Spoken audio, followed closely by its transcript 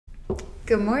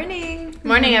Good morning.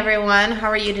 Morning, everyone. How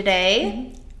are you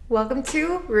today? Welcome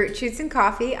to Root Shoots and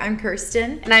Coffee. I'm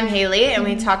Kirsten. And I'm Haley, and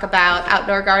we talk about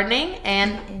outdoor gardening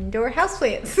and indoor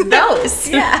houseplants. Those.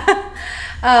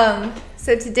 Yeah.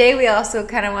 So today we also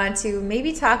kind of want to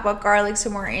maybe talk about garlic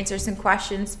some more, answer some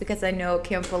questions because I know it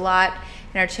came up a lot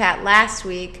in our chat last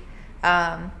week.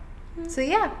 So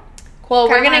yeah. Cool.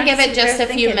 We're going to give it just a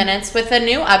few minutes with a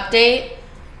new update.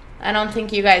 I don't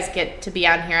think you guys get to be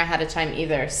on here ahead of time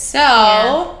either.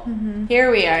 So here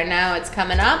we are now. It's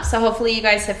coming up. So hopefully you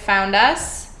guys have found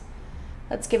us.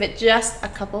 Let's give it just a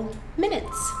couple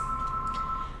minutes.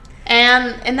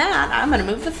 And in that, I'm going to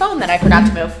move the phone that I forgot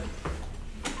to move.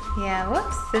 Yeah,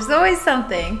 whoops. There's always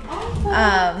something.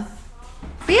 But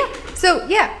yeah, so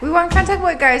yeah, we want to kind of talk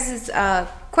about guys'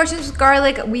 questions with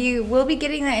garlic. We will be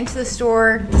getting that into the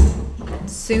store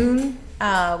soon.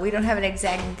 We don't have an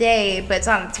exact day, but it's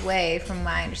on its way from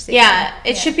my understanding. Yeah,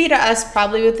 it should be to us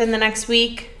probably within the next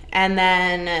week, and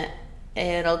then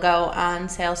it'll go on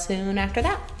sale soon after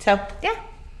that. So yeah,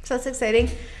 so that's exciting.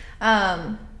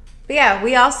 But yeah,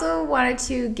 we also wanted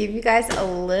to give you guys a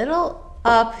little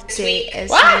update as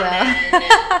well.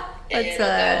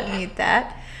 Let's mute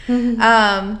that.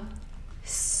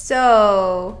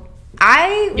 So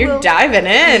You're diving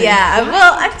in. Yeah,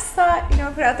 well, I just thought, put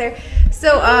it out there.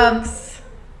 So,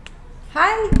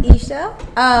 hi, Isha.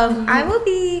 I will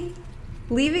be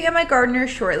leaving MIgardener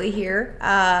shortly here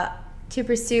to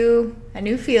pursue a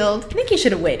new field. I think you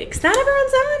should have waited because not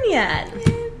everyone's on yet.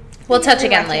 We'll touch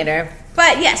again later.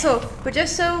 But yeah, but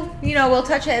just so we'll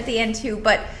touch it at the end too.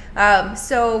 But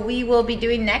so we will be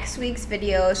doing next week's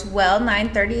videos,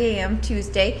 9:30 a.m.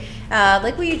 Tuesday,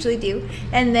 like we usually do.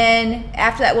 And then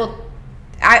after that,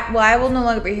 I will no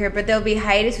longer be here, but there'll be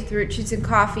hiatus with Root Shoots and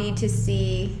Coffee to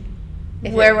see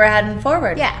where we're heading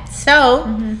forward. Yeah.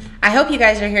 So I hope you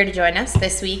guys are here to join us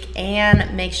this week,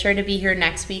 and make sure to be here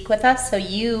next week with us so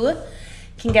you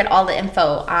can get all the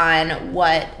info on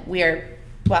what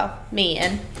me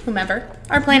and whomever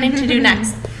are planning to do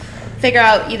next. Figure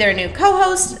out either a new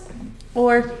co-host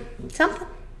or something.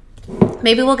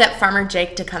 Maybe we'll get Farmer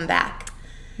Jake to come back.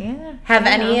 Yeah. Were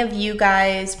any of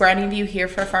you here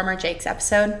for Farmer Jake's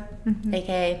episode?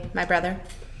 AKA my brother,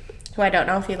 who I don't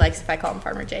know if he likes if I call him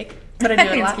Farmer Jake, but I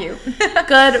do it a lot. Cute.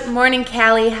 Good morning,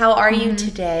 Callie. How are you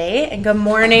today? And good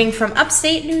morning from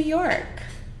upstate New York.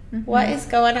 What is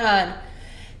going on?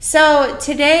 So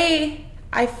today,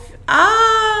 I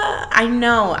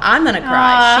know I'm gonna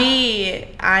cry.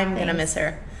 I'm gonna miss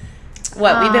her.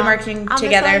 We've been working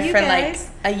together for like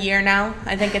a year now.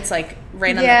 I think it's like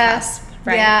right on the cusp.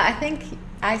 Right? Yeah, I think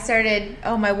I started.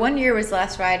 My 1 year was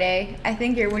last Friday. I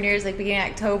think your 1 year is like beginning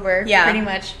of October. Yeah, pretty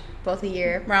much both a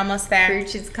year. We're almost there. Root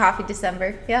Shoots Coffee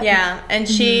December. Yep. Yeah, and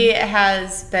she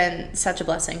has been such a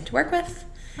blessing to work with.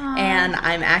 And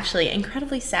I'm actually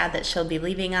incredibly sad that she'll be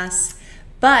leaving us,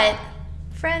 but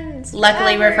friends.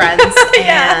 Luckily, we're friends,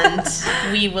 and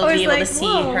we will be able to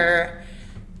see her.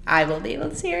 I will be able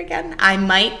to see her again. I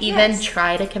might even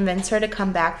try to convince her to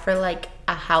come back for like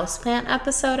a houseplant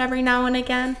episode every now and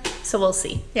again. So we'll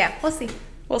see. Yeah, we'll see.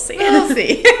 We'll see. We'll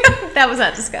see. That was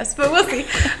not discussed, but we'll see.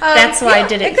 That's why I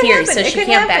did it here, so she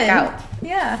can't back out.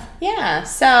 Yeah. Yeah.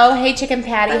 So, hey, Chicken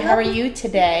Patty, how are you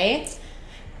today?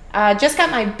 Just got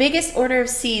my biggest order of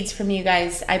seeds from you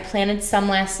guys. I planted some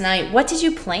last night. What did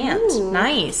you plant? Ooh.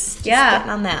 Nice. Just getting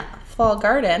on that fall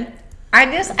garden. I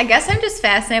guess I'm just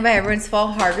fascinated by everyone's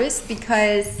fall harvest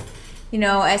because,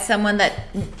 as someone that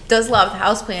does love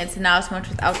houseplants and not as much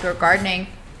with outdoor gardening,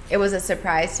 it was a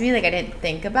surprise to me. Like, I didn't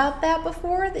think about that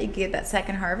before, that you get that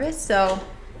second harvest. So,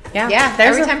 yeah.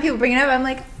 Every time people bring it up, I'm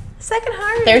like, second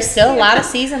harvest. There's still a lot of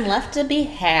season left to be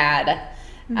had.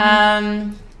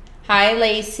 Hi,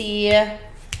 Lacey.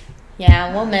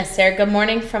 Yeah, we'll miss her. Good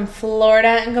morning from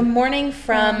Florida, and good morning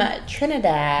from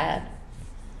Trinidad.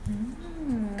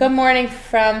 Good morning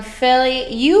from Philly,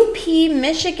 UP,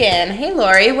 Michigan. Hey,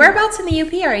 Lori, whereabouts in the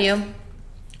UP are you?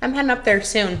 I'm heading up there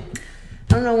soon.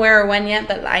 I don't know where or when yet,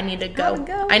 but I need to go.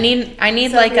 I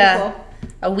need so like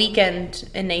a weekend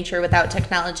in nature without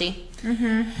technology.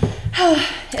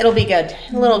 It'll be good.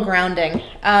 A little grounding.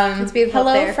 It's beautiful.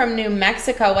 Hello from New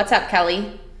Mexico. What's up,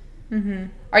 Kelly?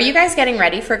 Are you guys getting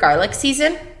ready for garlic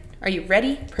season? Are you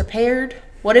ready? Prepared?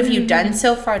 What have you done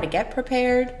so far to get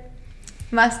prepared?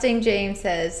 Mustang James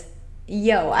says,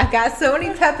 yo, I got so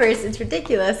many peppers, it's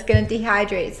ridiculous. Gonna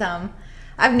dehydrate some.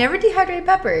 I've never dehydrated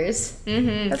peppers.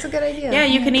 That's a good idea. Yeah,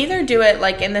 you can either do it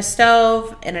like in the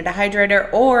stove, in a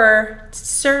dehydrator, or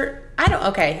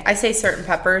I say certain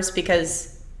peppers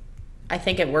because I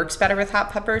think it works better with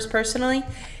hot peppers personally,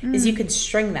 is you can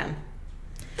string them.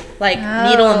 Like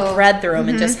needle and thread through them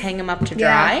and just hang them up to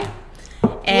dry.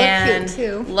 And and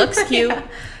cute too. Looks cute.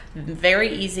 Very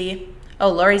easy. Oh,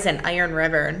 Lori's in Iron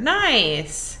River.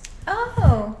 Nice.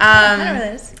 Oh, I don't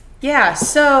know this. Yeah,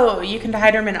 so you can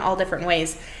dehydrate them in all different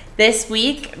ways. This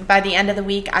week, by the end of the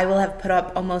week, I will have put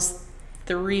up almost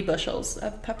 3 bushels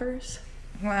of peppers.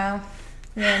 Wow.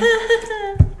 Man.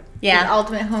 Yeah. The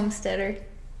ultimate homesteader.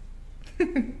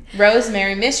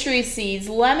 Rosemary, mystery seeds,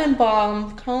 lemon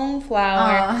balm,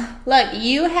 coneflower. Look,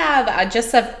 you have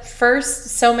just the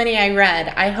first so many I read.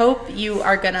 I hope you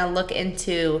are going to look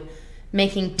into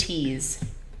making teas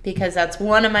because that's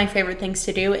one of my favorite things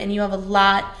to do. And you have a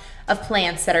lot of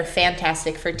plants that are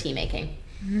fantastic for tea making.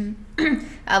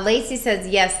 Lacey says,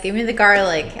 yes, give me the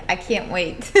garlic. I can't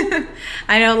wait.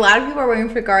 I know a lot of people are waiting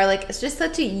for garlic. It's just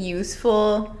such a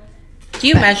useful Do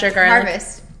you measure garlic?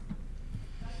 harvest.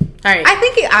 All right. I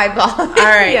think you eyeball it. All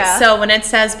right. Yeah. So when it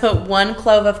says put 1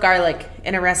 clove of garlic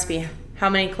in a recipe, how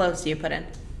many cloves do you put in?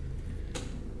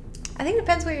 I think it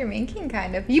depends what you're making,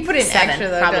 kind of. You put in 7, extra,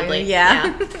 though, probably. don't you?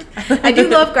 Yeah. I do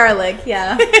love garlic,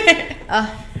 yeah.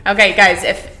 Okay, guys,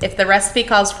 if the recipe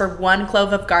calls for 1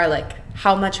 clove of garlic,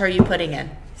 how much are you putting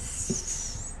in?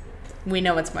 We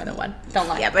know it's more than 1. Don't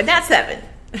lie. Yeah, but not 7.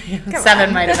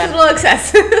 7 might have That's a been. little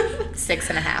excessive.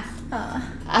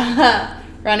 6.5.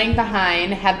 Running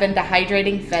behind, have been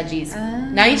dehydrating veggies.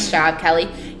 Nice job, Kelly.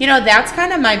 You know, that's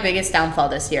kind of my biggest downfall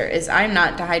this year is I'm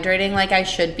not dehydrating like I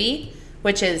should be,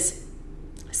 which is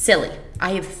silly.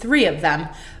 I have 3 of them,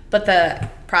 but the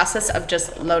process of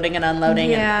just loading and unloading,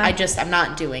 Yeah. and I'm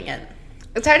not doing it.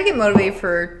 It's hard to get motivated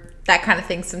for that kind of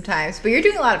thing sometimes, but you're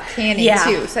doing a lot of canning,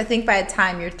 too. So I think by the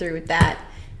time you're through with that,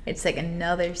 it's like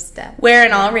another step. Where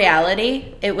in all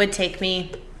reality, it would take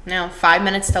me 5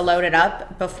 minutes to load it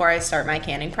up before I start my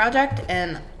canning project,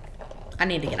 and I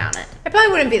need to get on it. It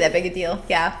probably wouldn't be that big a deal.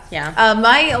 Yeah. Yeah.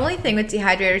 My only thing with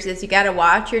dehydrators is you got to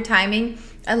watch your timing.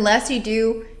 Unless you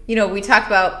do, we talked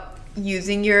about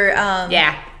using your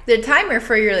the timer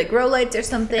for your like grow lights or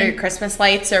something, or your Christmas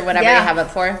lights or whatever you have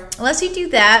it for. Unless you do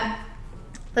that,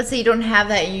 let's say you don't have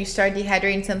that and you start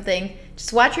dehydrating something,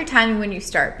 just watch your timing when you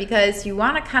start because you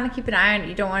want to kind of keep an eye on it.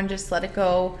 You don't want to just let it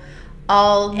go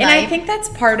all night. And I think that's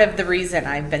part of the reason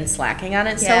I've been slacking on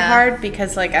it so hard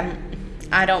because like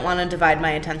I don't want to divide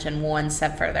my attention one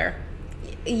step further.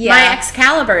 Yeah. My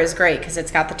Excalibur is great because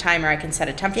it's got the timer. I can set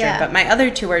a temperature, but my other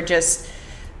 2 are just,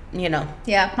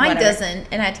 Yeah, mine doesn't,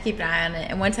 and I had to keep an eye on it.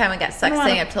 And one time I got stuck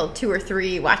staying up till 2 or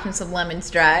 3 watching some lemons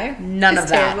dry. None of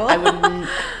that. Terrible.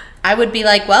 I would be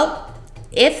like, well,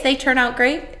 if they turn out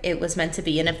great, it was meant to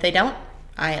be, and if they don't,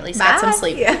 I at least got some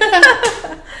sleep.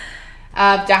 Yeah.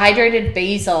 Dehydrated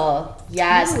basil.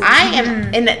 Yes, I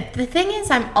am. And the thing is,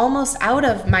 I'm almost out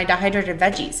of my dehydrated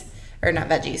veggies. Or not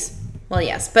veggies. Well,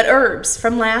 yes, but herbs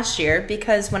from last year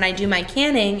because when I do my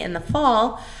canning in the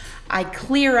fall, I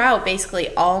clear out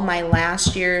basically all my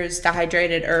last year's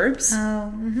dehydrated herbs.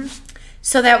 Oh,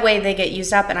 So that way they get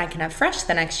used up and I can have fresh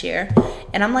the next year.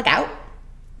 And I'm like out.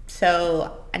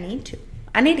 So I need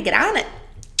to get on it.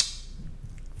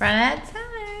 Run out of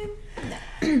time.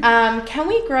 Can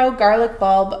we grow garlic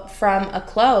bulb from a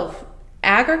clove?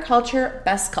 Agriculture,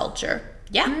 best culture.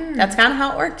 Yeah, that's kind of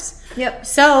how it works. Yep.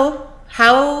 So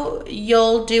how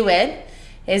you'll do it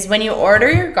is when you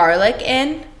order your garlic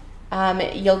in,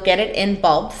 you'll get it in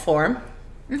bulb form.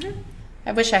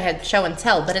 I wish I had show and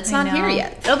tell, but it's not here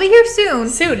yet. It'll be here soon.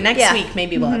 Soon, next week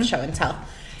maybe we'll have show and tell.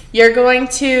 You're going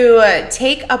to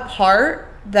take apart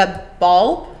the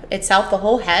bulb itself, the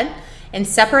whole head, and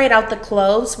separate out the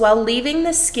cloves while leaving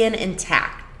the skin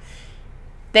intact.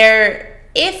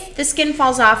 If the skin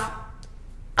falls off,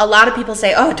 a lot of people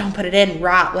say, oh, don't put it in,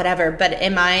 rot, whatever. But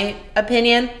in my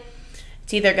opinion,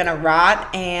 it's either going to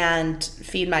rot and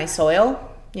feed my soil,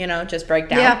 just break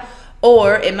down. Yeah.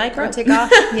 Or it might grow. Or take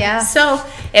off. Yeah. So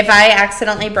if I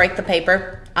accidentally break the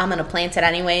paper, I'm going to plant it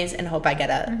anyways and hope I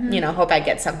get hope I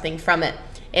get something from it.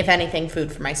 If anything,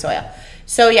 food for my soil.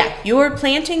 So yeah, you are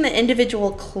planting the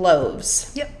individual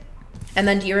cloves. Yep. And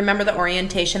then do you remember the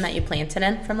orientation that you planted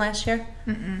in from last year?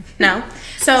 No?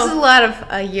 So this is a lot of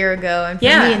a year ago, and for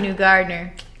me, a new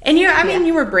gardener. And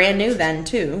you were brand new then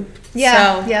too.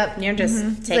 Yeah. So you're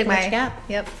just taking what you got.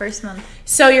 Yep, first month.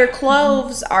 So your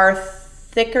cloves are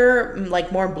thicker,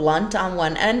 like more blunt on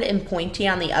one end and pointy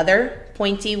on the other.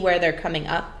 Pointy where they're coming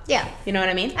up. Yeah. You know what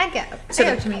I mean? I get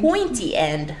So the pointy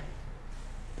end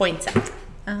points up.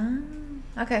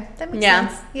 Okay, that makes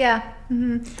sense. Yeah.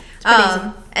 Easy.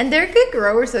 And they're good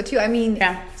growers though too. I mean,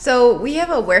 so we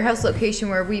have a warehouse location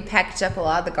where we packaged up a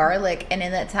lot of the garlic, and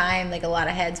in that time, like a lot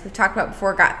of heads we've talked about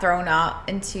before got thrown out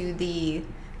into the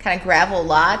kind of gravel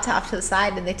lot off to the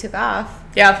side, and they took off.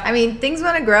 Yeah. I mean, things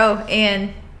want to grow,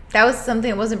 and That was something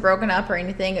that wasn't broken up or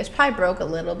anything. It was probably broke a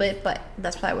little bit, but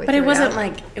that's probably what. But it wasn't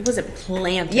like it wasn't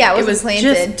planted. Yeah, it was planted.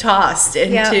 Just tossed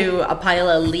into a pile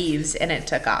of leaves and it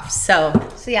took off. So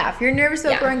yeah, if you're nervous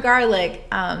about growing garlic,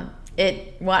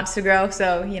 it wants to grow,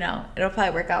 so it'll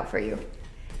probably work out for you.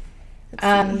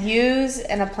 Use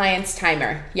an appliance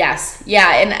timer. Yes,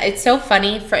 yeah, and it's so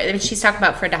funny. She's talking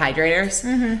about for dehydrators.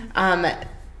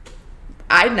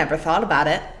 I'd never thought about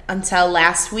it until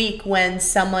last week when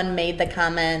someone made the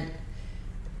comment.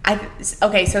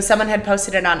 So someone had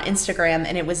posted it on Instagram,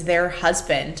 and it was their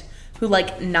husband who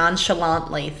like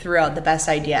nonchalantly threw out the best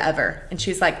idea ever, and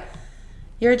she's like,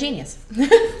 "You're a genius.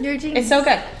 You're a genius. It's so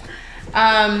good."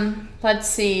 Let's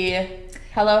see.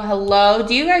 Hello.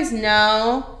 Do you guys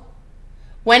know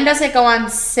when does it go on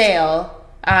sale?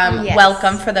 Yes.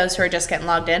 Welcome for those who are just getting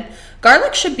logged in.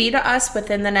 Garlic should be to us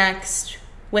within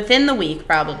the week,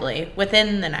 probably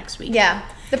within the next week. Yeah.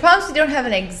 The problem is we don't have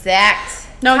an exact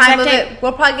time of it.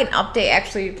 We'll probably get an update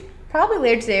actually probably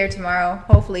later today or tomorrow,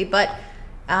 hopefully. But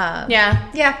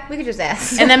yeah, we could just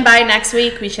ask. And then by next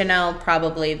week, we should know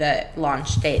probably the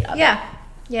launch date of it.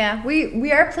 Yeah.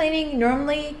 We are planning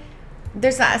normally.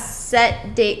 There's not a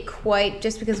set date quite,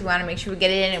 just because we want to make sure we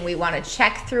get it in and we want to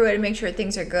check through it and make sure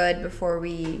things are good before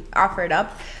we offer it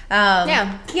up.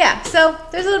 So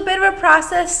there's a little bit of a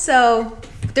process. So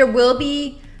there will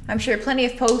be, I'm sure, plenty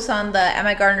of posts on the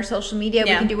MIgardener social media. We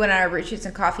can do one on our Root Shoots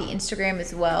and Coffee Instagram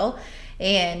as well.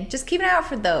 And just keep an eye out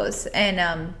for those.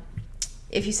 And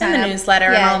if you sign up, newsletter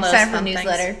and all those sign up for fun the things.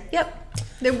 newsletter. Yep.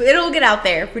 It'll get out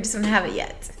there. We just don't have it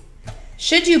yet.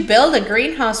 Should you build a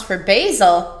greenhouse for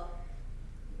basil?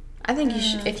 I think you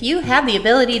should. If you have the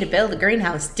ability to build a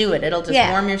greenhouse, do it. It'll just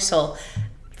warm your soul.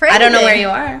 I don't know where you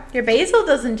are. Your basil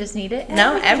doesn't just need it.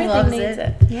 No, everything needs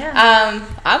it. Yeah.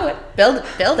 I would build it.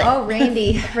 Oh,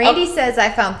 Randy says I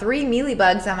found 3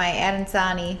 mealybugs on my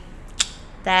Adansani.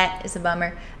 That is a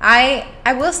bummer. I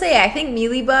will say I think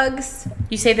mealybugs.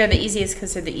 You say they're the easiest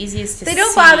because they're the easiest to see. They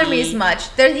don't bother me as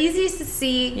much. They're the easiest to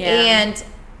see, and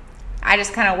I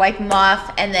just kind of wipe them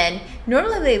off, and then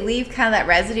normally they leave kind of that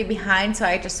residue behind, so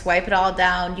I just wipe it all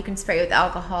down. You can spray it with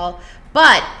alcohol,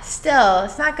 but still,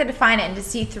 it's not good to find it and to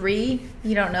see 3.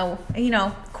 You don't know,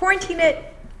 quarantine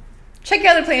it. Check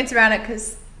your other plants around it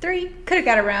because 3 could have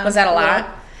got around. Was that a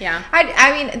lot? Yeah.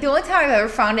 I mean, the only time I've ever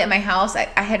found it in my house, I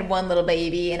had one little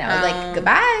baby, and I was like,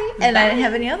 goodbye, and I didn't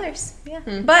have any others. Yeah.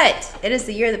 But it is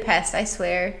the year of the pest, I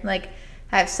swear. Like,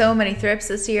 I have so many thrips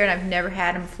this year, and I've never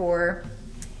had them before.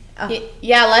 Oh.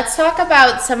 Yeah, let's talk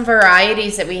about some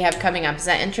varieties that we have coming up. Is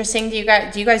that interesting? Do you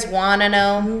guys want to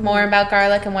know more about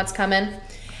garlic and what's coming?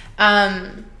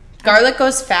 Garlic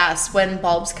goes fast. When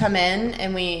bulbs come in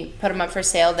and we put them up for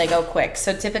sale, they go quick.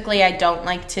 So typically I don't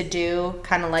like to do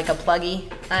kind of like a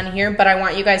pluggy on here, but I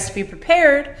want you guys to be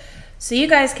prepared so you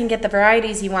guys can get the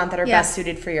varieties you want that are best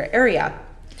suited for your area.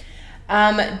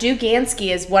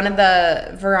 Dugansky is one of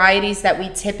the varieties that we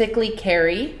typically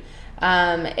carry.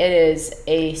 It is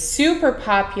a super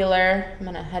popular. I'm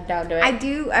gonna head down to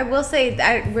it. I will say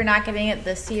that we're not getting it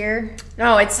this year.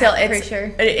 No, it's still. I'm pretty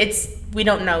sure. We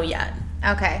don't know yet.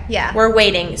 Okay. Yeah. We're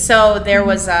waiting. So there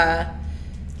was the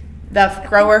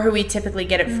grower who we typically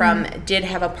get it from did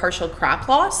have a partial crop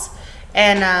loss,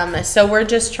 and so we're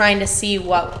just trying to see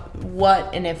what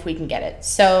and if we can get it.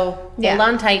 So hold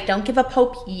on tight. Don't give up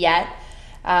hope yet.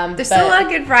 There's still a lot of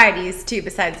good varieties too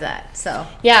besides that. So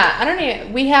yeah, I don't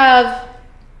know. We have.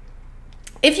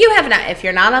 If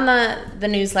you're not on the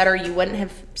newsletter, you wouldn't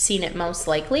have seen it most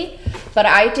likely. But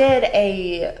I did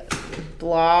a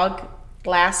blog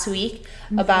last week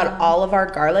about all of our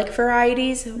garlic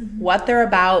varieties, what they're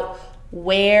about,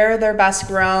 where they're best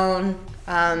grown.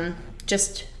 I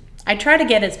try to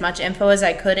get as much info as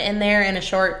I could in there in a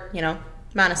short,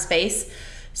 amount of space,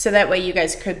 so that way you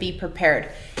guys could be prepared.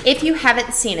 If you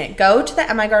haven't seen it, go to the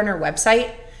MIgardener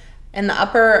website. In the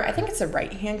upper, I think it's the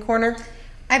right-hand corner.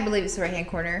 I believe it's the right-hand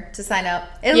corner to sign up.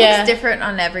 It looks different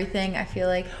on everything, I feel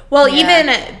like. Well,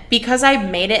 even because I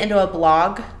made it into a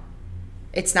blog,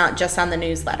 it's not just on the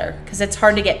newsletter because it's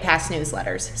hard to get past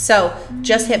newsletters. So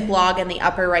just hit blog in the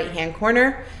upper right-hand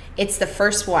corner. It's the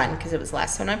first one because it was the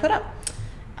last one I put up.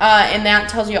 And that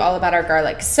tells you all about our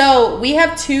garlic. So we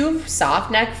have 2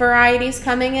 soft neck varieties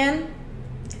coming in.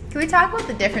 Can we talk about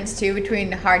the difference too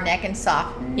between hard neck and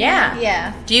soft? Yeah.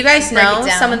 Yeah. Do you guys know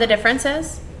some of the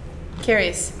differences?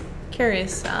 Curious.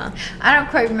 I don't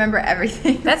quite remember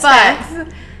everything. That's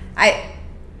fine.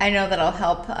 I know that'll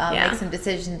help make some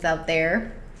decisions out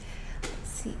there. Let's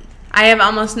see. I have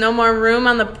almost no more room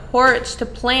on the porch to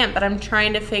plant, but I'm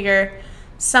trying to figure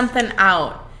something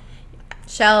out.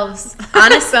 Shelves.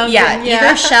 Honestly, yeah,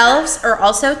 either shelves or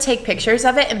also take pictures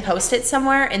of it and post it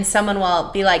somewhere, and someone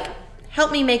will be like,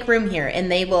 help me make room here,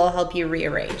 and they will help you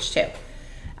rearrange too.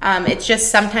 It's just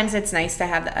sometimes it's nice to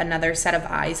have another set of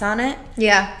eyes on it.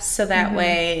 Yeah. So that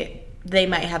way they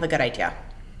might have a good idea.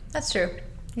 That's true.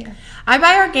 Yeah. I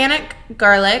buy organic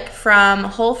garlic from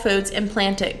Whole Foods and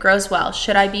plant it. Grows well.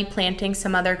 Should I be planting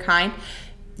some other kind?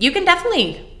 You can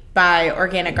definitely buy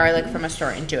organic garlic from a store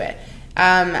and do it.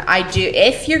 I do.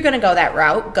 If you're going to go that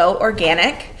route, go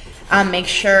organic. Make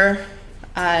sure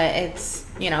it's,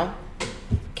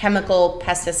 chemical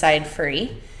pesticide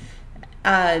free.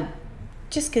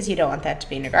 Just because you don't want that to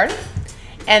be in your garden.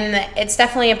 And it's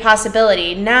definitely a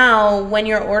possibility. Now, when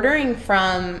you're buying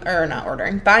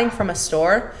from a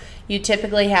store, you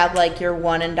typically have like your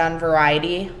one and done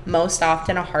variety, most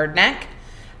often a hardneck.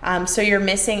 So you're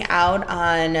missing out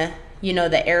on,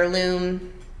 the heirloom-esque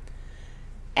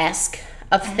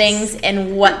of things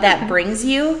and what that brings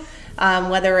you,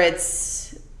 whether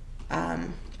it's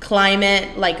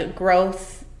climate, like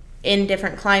growth in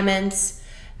different climates,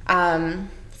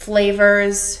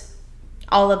 flavors,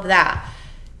 all of that.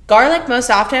 Garlic most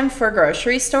often for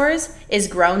grocery stores is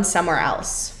grown somewhere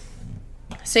else.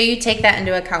 So you take that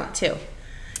into account too.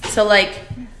 So like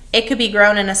it could be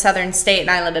grown in a southern state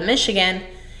and I live in Michigan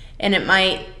and it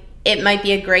might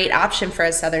be a great option for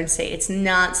a southern state. It's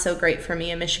not so great for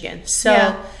me in Michigan.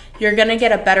 So you're going to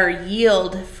get a better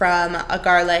yield from a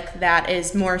garlic that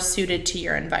is more suited to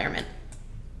your environment.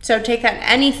 So take that,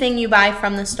 anything you buy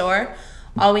from the store,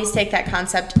 always take that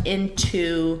concept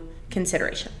into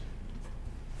consideration.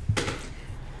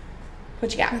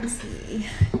 What you got? Let's see.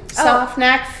 Soft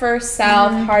neck for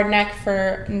south, hard neck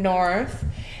for north.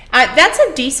 That's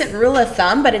a decent rule of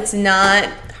thumb, but it's not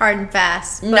hard and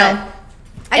fast. No.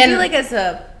 I do like as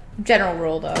a general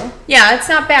rule though. Yeah, it's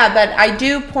not bad, but I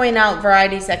do point out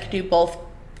varieties that could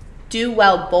do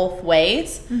well both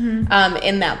ways in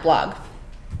that blog.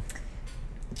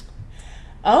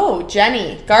 Oh,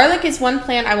 Jenny, garlic is one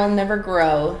plant I will never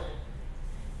grow.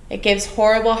 It gives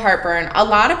horrible heartburn. A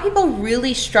lot of people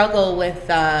really struggle with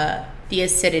the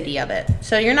acidity of it,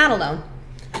 so you're not alone.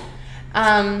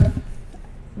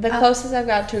 The closest I've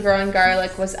got to growing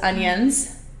garlic was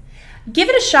onions. Give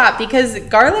it a shot because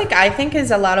garlic, I think, is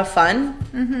a lot of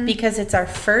fun because it's our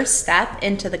first step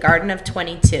into the garden of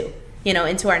 22,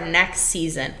 into our next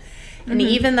season. And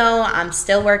even though I'm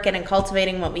still working and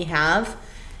cultivating what we have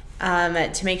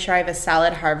to make sure I have a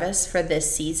solid harvest for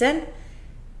this season,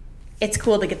 it's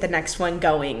cool to get the next one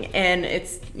going. And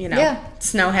it's,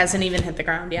 snow hasn't even hit the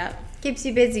ground yet. Keeps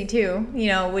you busy too,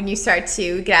 when you start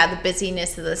to get out of the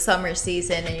busyness of the summer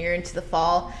season and you're into the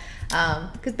fall.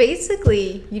 Because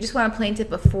basically, you just want to plant it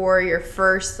before your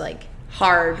first,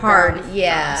 hard, frost.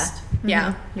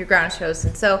 Your ground shows.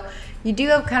 And so you do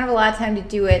have kind of a lot of time to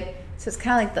do it. So it's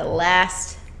kind of like the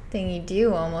last thing you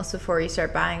do almost before you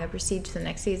start buying or proceed to the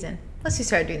next season. Unless you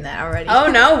start doing that already.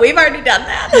 Oh, no, we've already done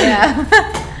that. Yeah.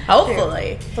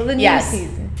 Hopefully. For the new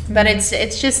season. But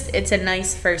it's a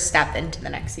nice first step into the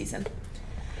next season.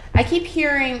 I keep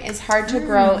hearing it's hard to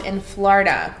grow in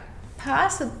Florida.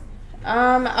 Possibly.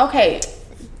 Okay.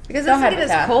 Because if it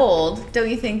is cold, don't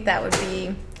you think that would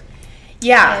be...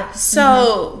 Yeah.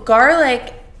 So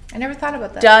garlic... I never thought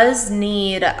about that. Does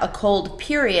need a cold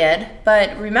period,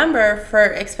 but remember,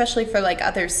 especially for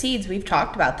other seeds, we've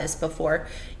talked about this before,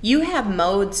 you have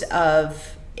modes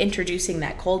of introducing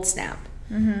that cold snap.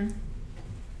 Do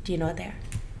you know what they are?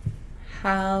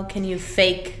 How can you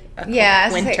fake a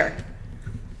cold winter?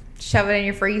 Shove it in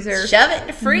your freezer. Shove it in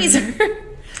the freezer.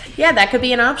 Yeah, that could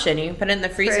be an option. You can put it in the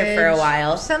freezer for a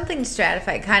while. Something to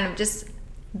stratify, kind of just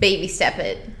baby step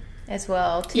it as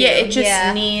well, too. Yeah, it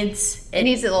just needs... It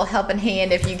needs a little helping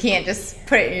hand if you can't just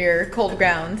put it in your cold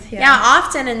ground. Yeah,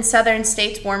 often in southern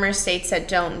states, warmer states that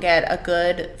don't get a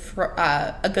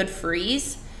good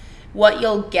freeze, what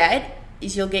you'll get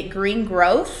is you'll get green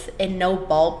growth and no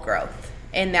bulb growth.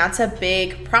 And that's a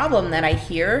big problem that I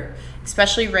hear,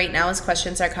 especially right now as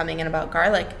questions are coming in about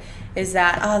garlic, is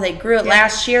that, they grew it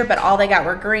last year, but all they got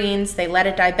were greens. They let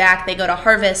it die back. They go to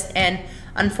harvest, and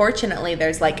unfortunately,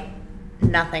 there's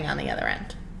nothing on the other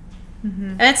end.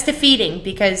 And that's defeating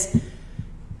because,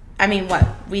 what?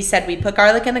 We said we put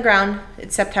garlic in the ground.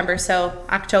 It's September, so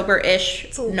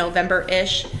October-ish,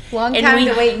 November-ish. Long time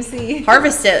to wait and see.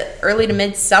 Harvest it early to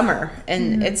mid-summer,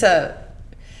 and it's a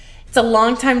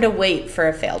long time to wait for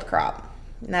a failed crop.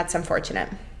 And that's unfortunate.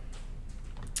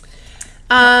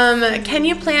 Can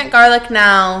you plant garlic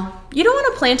now? You don't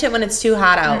want to plant it when it's too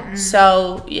hot out.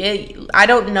 So I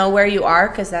don't know where you are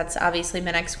because that's obviously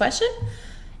my next question.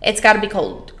 It's got to be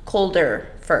colder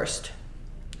first.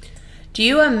 Do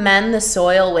you amend the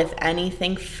soil with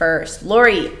anything first?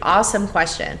 Lori, awesome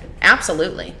question.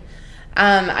 Absolutely.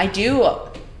 I do.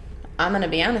 I'm going to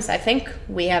be honest. I think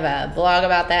we have a blog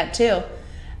about that too.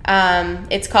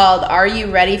 It's called Are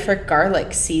You Ready for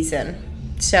Garlic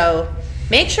Season? So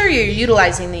make sure you're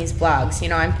utilizing these blogs. You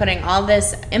know, I'm putting all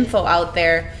this info out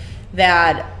there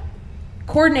that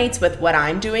coordinates with what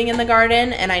I'm doing in the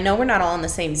garden. And I know we're not all in the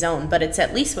same zone, but it's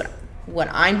at least what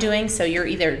I'm doing. So you're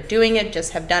either doing it,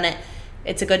 just have done it.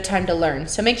 It's a good time to learn.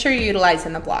 So make sure you're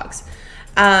utilizing the blogs.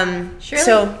 Shirley,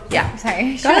 so yeah.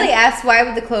 Sorry. Shirley asked, why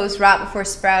would the cloves rot before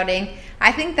sprouting?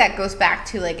 I think that goes back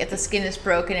to like if the skin is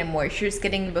broken and moisture is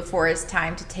getting before it's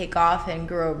time to take off and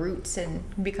grow roots and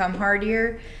become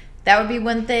hardier. That would be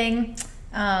one thing.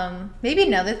 Maybe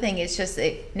another thing is just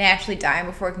it naturally dying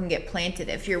before it can get planted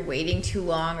if you're waiting too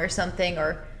long or something,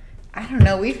 or I don't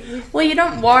know. Well, you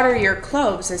don't water your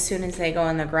cloves as soon as they go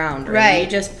in the ground, right? You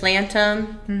just plant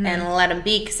them and let them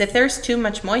be. Because if there's too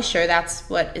much moisture, that's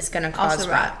what is going to cause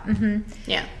rot.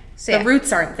 Yeah. So the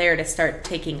roots aren't there to start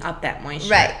taking up that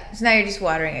moisture. Right. So now you're just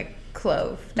watering a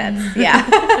clove. That's,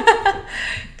 yeah.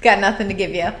 Got nothing to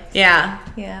give you. Yeah.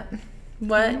 Yeah.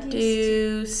 What do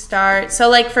you start? So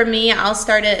like for me, I'll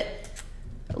start it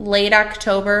late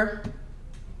October,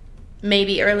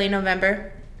 maybe early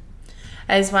November.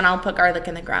 Is when I'll put garlic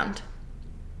in the ground.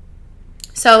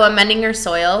 So amending your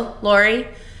soil, Lori,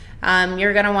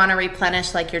 you're going to want to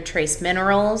replenish like your trace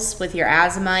minerals with your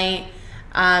azomite.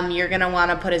 You're going to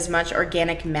want to put as much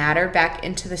organic matter back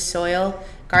into the soil.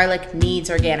 Garlic needs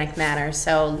organic matter,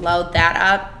 so load that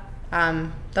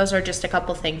up. Those are just a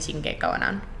couple things you can get going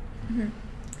on.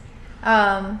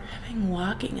 Having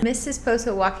walking. Mrs.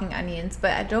 posted walking onions,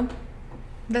 but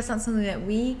that's not something that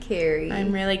we carry.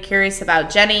 I'm really curious about.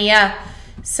 Jenny, yeah.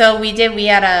 So we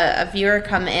had a viewer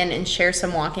come in and share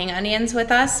some walking onions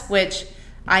with us, which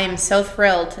I am so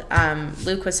thrilled.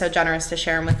 Luke was so generous to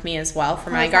share them with me as well for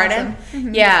my garden.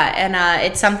 Awesome. Yeah, and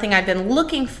it's something I've been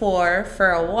looking for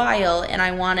a while, and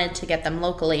I wanted to get them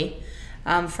locally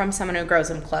from someone who grows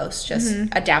them close, just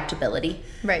adaptability.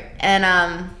 Right.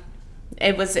 And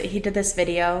he did this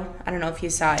video. I don't know if you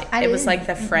saw it. It was like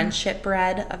the friendship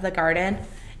bread of the garden.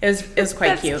 It was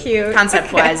quite cute.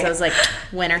 Concept wise, I was like,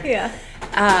 winner. Yeah.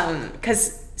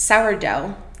 Because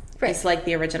sourdough is like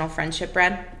the original friendship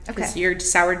bread. Because your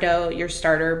sourdough, your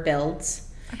starter builds,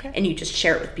 and you just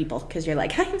share it with people because you're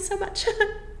like, I have so much.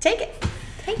 Take it.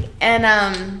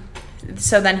 And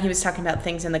so then he was talking about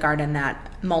things in the garden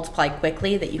that multiply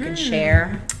quickly that you can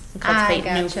share and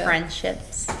cultivate new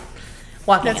friendships.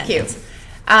 That's cute.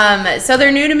 So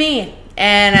they're new to me,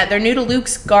 and they're new to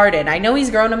Luke's garden. I know he's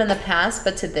grown them in the past,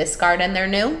 but to this garden they're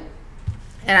new.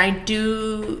 And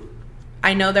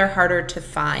I know they're harder to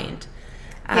find.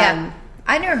 Yeah,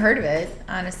 I never heard of it,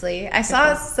 honestly. I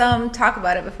saw some talk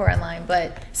about it before online,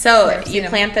 but so you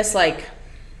plant this like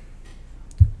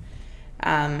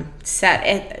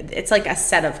set. It's like a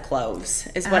set of cloves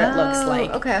is what it looks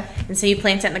like. Okay. And so you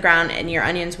plant it in the ground, and your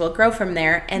onions will grow from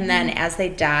there. And then as they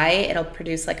die, it'll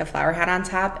produce like a flower head on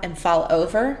top and fall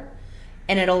over,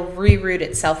 and it'll reroot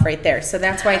itself right there. So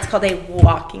that's why it's called a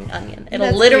walking onion.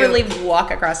 It'll literally walk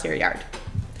across your yard.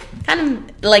 Kind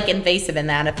of like invasive in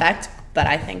that effect, but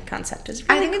I think concept is really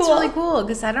cool. I think it's really cool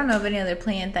because I don't know of any other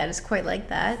plant that is quite like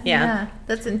that. Yeah,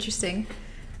 that's interesting.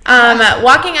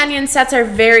 Walking onion sets are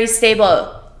very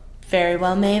stable. Very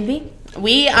well, maybe.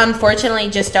 We unfortunately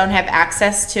just don't have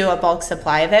access to a bulk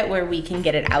supply of it where we can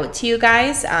get it out to you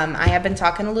guys. I have been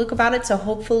talking to Luke about it, so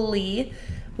hopefully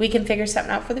we can figure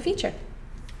something out for the future.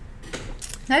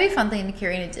 That'd be a fun thing to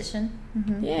carry in addition.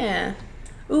 Yeah.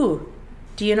 Ooh,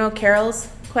 do you know Carol's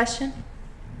question?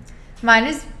 Mine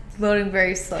is loading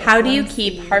very slow. How do you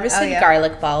keep harvested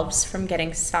garlic bulbs from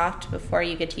getting soft before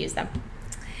you get to use them?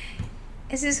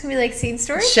 Is this going to be like seed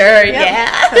storage? Sure,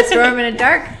 yeah. So store them in a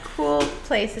dark, cool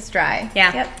place that's dry.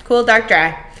 Yeah, cool, dark,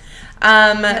 dry.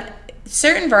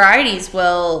 Certain varieties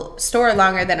will store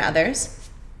longer than others.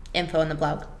 Info in the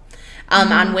blog.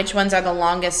 On which ones are the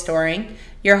longest storing.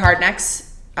 Your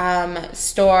hardnecks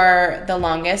store the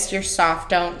longest. Your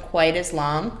soft don't quite as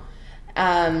long.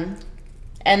 And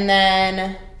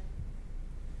then,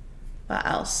 what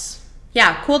else?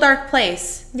 Yeah, cool, dark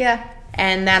place. Yeah.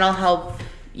 And that'll help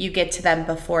you get to them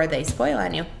before they spoil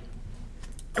on you.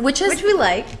 Which we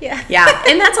like, yeah. Yeah,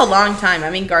 and that's a long time. I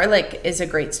mean, garlic is a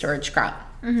great storage crop.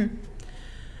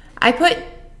 I put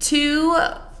 2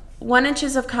 to 1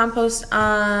 inches of compost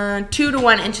on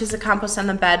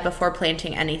the bed before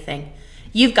planting anything.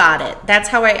 You've got it. That's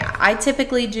how I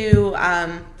typically do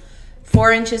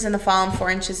 4 inches in the fall and 4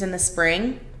 inches in the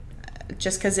spring,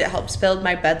 just because it helps build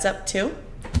my beds up too.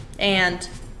 And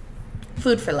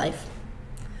food for life.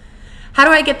 How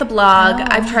do I get the blog?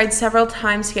 I've tried several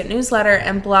times to get newsletter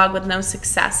and blog with no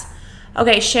success.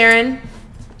 Okay, Sharon,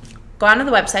 go onto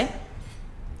the website.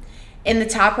 In the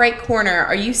top right corner,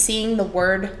 are you seeing the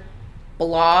word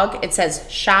blog? It says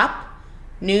shop,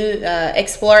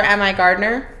 explore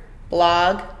MIgardener,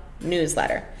 blog,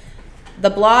 newsletter. The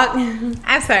blog.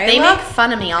 I'm sorry. They make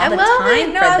fun of me all the time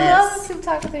for this. I love to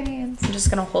talk with their hands. I'm just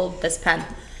gonna hold this pen.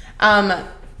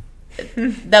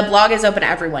 The blog is open to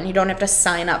everyone. You don't have to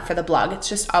sign up for the blog. It's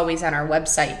just always on our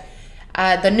website.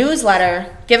 The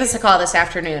newsletter, give us a call this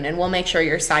afternoon and we'll make sure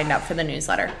you're signed up for the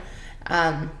newsletter.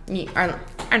 Our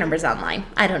number's online.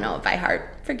 I don't know it by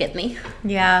heart. Forgive me.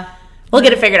 Yeah. We'll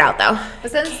get it figured out though.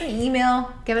 But send us an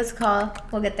email. Give us a call.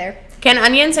 We'll get there. Can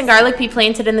onions and garlic be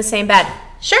planted in the same bed?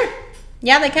 Sure.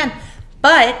 Yeah, they can.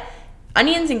 But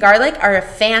onions and garlic are a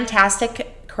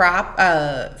fantastic crop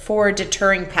for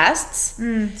deterring pests. So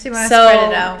you want to spread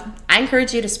it out. I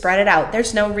encourage you to spread it out.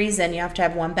 There's no reason you have to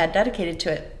have one bed dedicated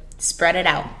to it. Spread it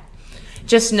out.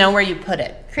 Just know where you put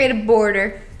it. Create a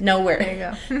border. Know where. There you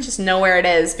go. Just know where it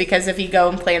is, because if you go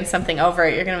and plant something over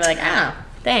it, you're going to be like,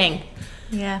 dang.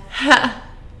 Yeah.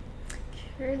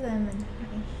 Cure them in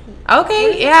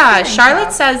Okay, yeah.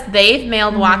 Charlotte says they've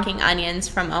mailed walking onions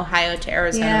from Ohio to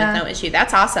Arizona with no issue.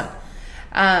 That's awesome.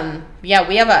 Yeah,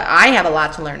 I have a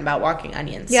lot to learn about walking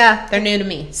onions. Yeah. They're new to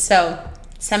me. So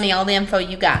send me all the info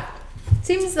you got.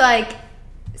 Seems like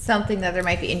something that they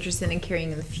might be interested in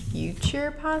carrying in the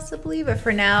future, possibly. But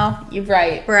for now, You're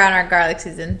right. we're on our garlic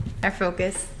season, our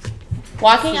focus.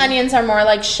 Walking onions are more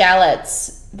like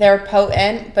shallots. They're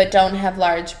potent, but don't have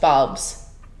large bulbs.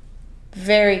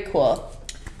 Very cool.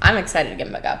 I'm excited to give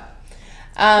them a go.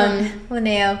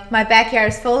 Linnea, my backyard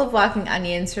is full of walking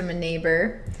onions from a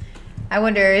neighbor. I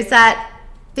wonder, is that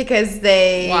because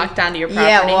they Walked onto your property?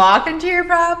 Yeah, walked into your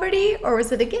property, or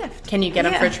was it a gift? Can you get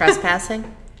them for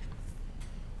trespassing?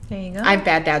 There you go. I have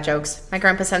bad dad jokes. My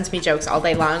grandpa sends me jokes all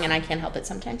day long, and I can't help it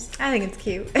sometimes. I think it's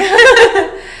cute.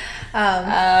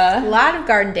 A lot of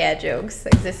garden dad jokes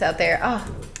exist out there. Oh,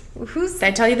 Did I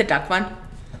tell you the duck one?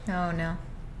 Oh, no.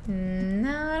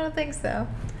 No, I don't think so.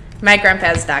 My grandpa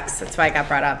has ducks. That's why I got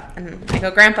brought up. And I go,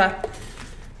 Grandpa,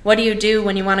 what do you do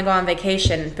when you want to go on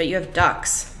vacation, but you have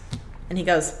ducks? And he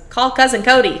goes, call Cousin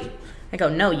Cody. I go,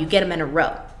 no, you get them in a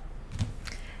row.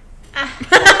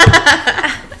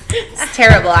 It's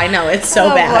terrible. I know. It's so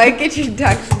bad. Boy, get your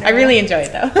ducks in a row. I really enjoy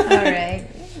it, though. All right.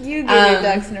 You get your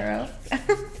ducks in a row.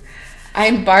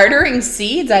 I'm bartering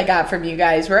seeds I got from you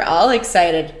guys. We're all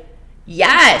excited.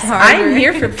 Yes, I'm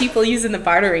here for people using the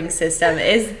bartering system.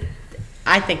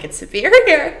 I think it's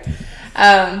superior.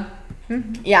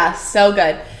 Yeah, so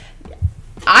good.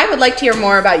 I would like to hear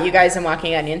more about you guys and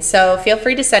walking onions, so feel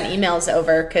free to send emails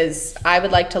over, because I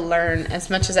would like to learn as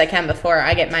much as I can before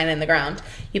I get mine in the ground.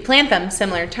 You plant them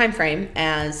similar time frame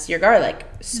as your garlic,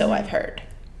 so I've heard.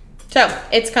 So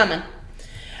it's coming.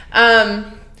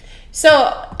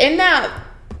 So in that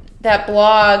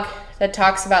blog that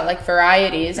talks about like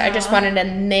varieties, I just wanted to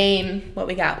name what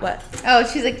we got. What? Oh,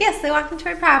 she's like, yes, they walked into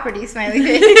my property, smiley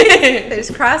face. They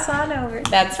just cross on over.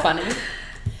 That's funny.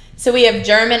 So we have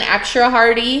German extra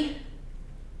hardy,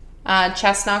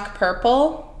 chestnut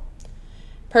purple,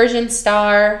 Persian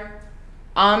star,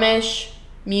 Amish,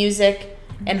 music,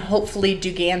 and hopefully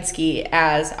Dugansky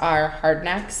as our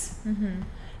hardnecks.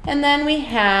 And then we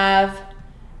have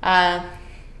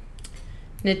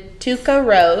Natuka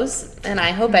Rose, and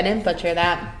I hope I didn't butcher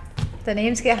that. The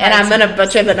names get hard. And I'm going to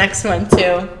butcher the next one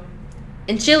too.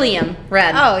 Enchilium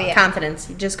red. Oh, yeah. Confidence.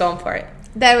 You're just going for it.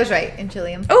 That was right,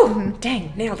 Enchilium. Oh,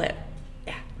 dang, nailed it.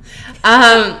 Yeah.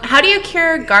 How do you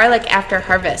cure garlic after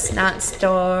harvest? Not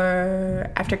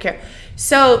store after cure.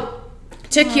 So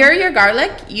to cure your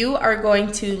garlic, you are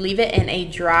going to leave it in a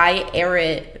dry,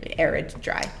 arid,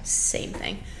 same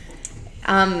thing,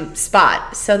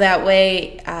 spot. So that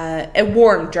way, a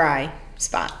warm, dry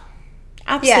spot.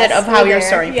 Opposite of how you're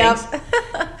storing things.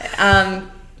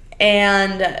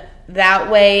 And that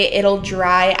way it'll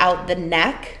dry out the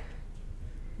neck,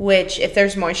 which if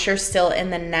there's moisture still in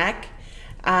the neck,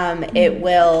 it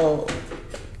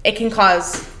can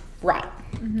cause rot.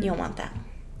 You don't want that.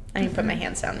 I need to put my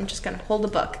hands down. I'm just going to hold the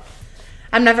book.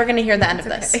 I'm never going to hear the end of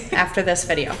this after this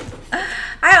video.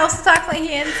 I also talk with my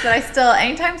hands, but I still,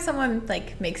 anytime someone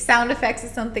like makes sound effects or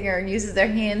something or uses their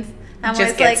hands, I'm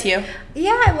just always gets like, you.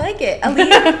 Yeah, I like it.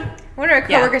 One of our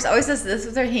coworkers always does this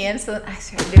with her hands, so I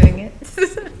started doing it. It's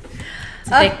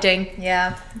addicting.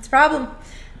 Yeah, it's a problem.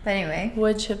 But anyway.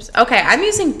 Wood chips. Okay, I'm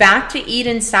using Back to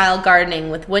Eden style gardening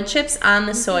with wood chips on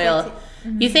the soil.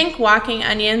 You think walking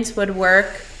onions would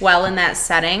work well in that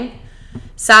setting?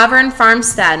 Sovereign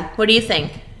Farmstead, what do you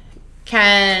think?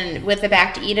 With the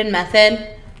Back to Eden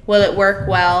method, Will it work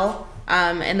well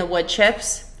in the wood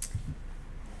chips?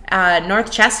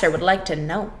 North Chester would like to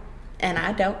know, and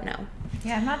I don't know.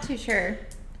 Yeah, I'm not too sure.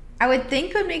 I would think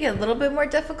it would make it a little bit more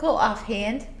difficult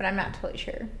offhand, but I'm not totally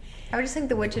sure. I would just think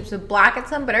the wood chips would block it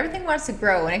some, but everything wants to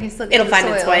grow, and I can still get It'll the find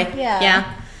soil. its way.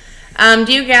 Yeah.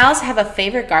 Do you gals have a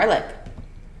favorite garlic?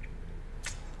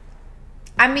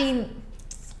 I mean,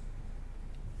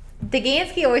 the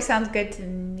Gansky always sounds good to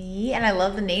me, and I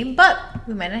love the name, but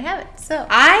we might not have it. So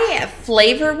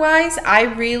Flavor-wise, I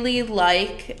really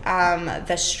like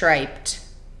the striped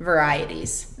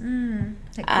varieties.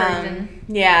 like Persian.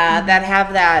 Yeah, that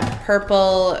have that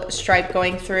purple stripe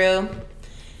going through.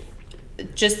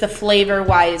 Just the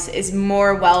flavor-wise is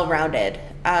more well-rounded.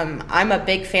 I'm a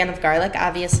big fan of garlic.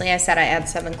 Obviously, I said I add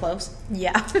 7 cloves.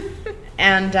 Yeah.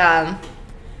 And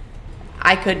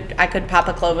I could pop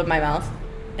a clove in my mouth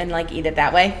and like eat it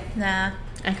that way. Nah.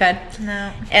 I could.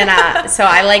 No. And so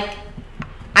I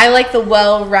like the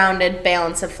well-rounded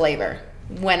balance of flavor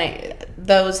when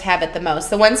those have it the most.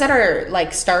 The ones that are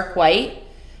like stark white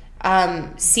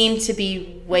seem to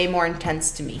be way more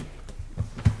intense to me.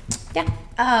 Yeah.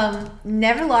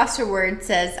 Never Lost Her Word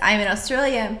says, I'm in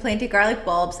Australia and planted garlic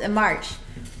bulbs in March.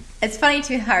 It's funny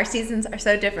too how our seasons are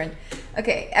so different.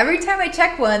 Okay, every time I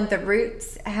check one, the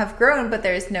roots have grown, but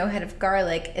there is no head of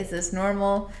garlic. Is this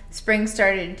normal? Spring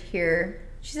started here,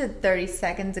 she said 30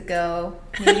 seconds ago,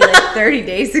 maybe like 30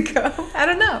 days ago. I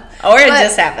don't know. Or it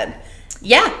just happened.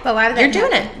 Yeah. But why would that You're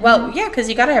doing happen? it. Well, yeah, because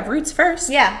you got to have roots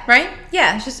first. Yeah. Right?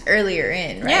 Yeah, it's just earlier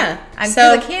in, right? Yeah.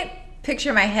 So I can't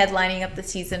picture my head lining up the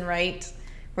season right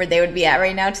where they would be at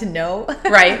right now to know.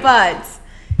 Right. But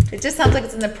it just sounds like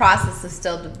it's in the process of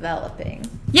still developing.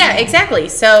 Yeah, exactly.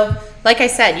 So, like I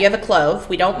said, you have a clove.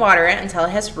 We don't water it until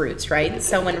it has roots, right?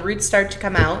 So when roots start to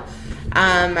come out,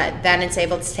 then it's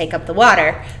able to take up the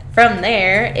water. From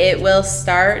there, it will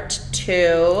start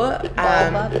to Bulb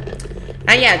up.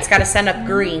 yeah, it's got to send up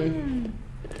green.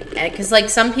 Because like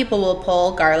some people will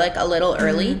pull garlic a little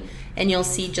early, and you'll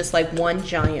see just like one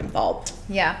giant bulb.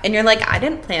 Yeah. And you're like, I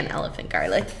didn't plant elephant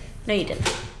garlic. No, you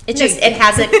didn't. It's No, just you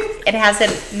it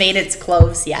hasn't made its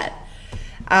cloves yet.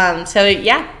 So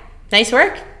yeah, nice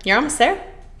work. You're almost there.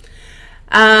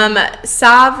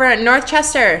 Sovereign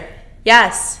Northchester,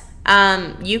 yes.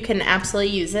 You can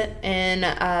absolutely use it in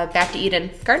Back to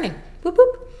Eden gardening. Whoop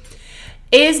whoop.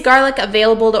 Is garlic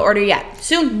available to order yet?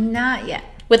 Soon. Not yet.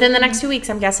 Within the next 2 weeks,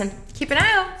 I'm guessing. Keep an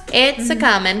eye out. It's a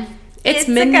common. It's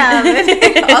a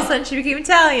common. All of a sudden she became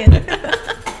Italian.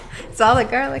 It's all the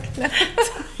garlic.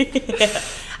 Yeah.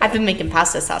 I've been making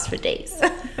pasta sauce for days.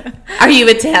 Are you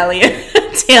Italian?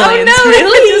 Italians Oh, no,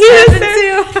 really use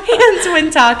that their hands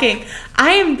when talking.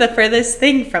 I am the furthest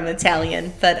thing from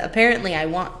Italian, but apparently I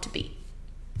want to be.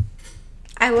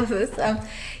 I love this.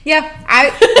 Yeah,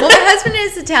 well, my husband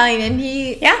is Italian, and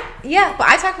yeah, but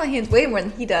I talk my hands way more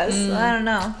than he does. So I don't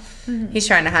know. He's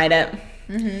trying to hide it.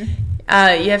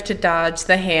 You have to dodge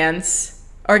the hands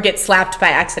or get slapped by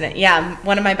accident. Yeah,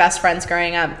 one of my best friends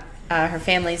growing up, her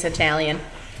family's Italian,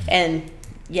 and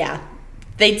yeah,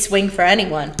 they'd swing for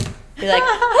anyone. Be like,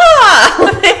 ah!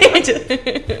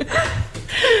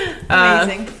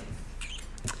 Amazing.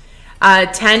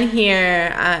 10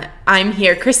 here. I'm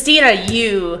here. Christina,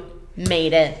 you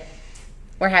made it.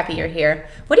 We're happy you're here.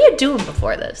 What are you doing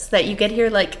before this? That you get here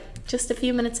like just a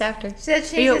few minutes after? She said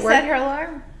she needs to set her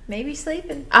alarm. Maybe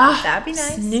sleeping. That'd be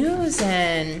nice.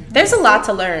 Snoozing. There's a lot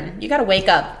to learn. You got to wake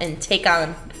up and take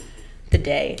on the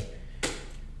day.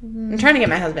 I'm trying to get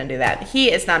my husband to do that.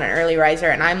 He is not an early riser,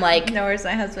 and I'm like... Nor is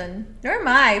my husband. Nor am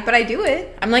I, but I do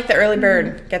it. I'm like the early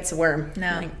bird gets the worm.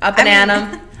 No. Like, up and at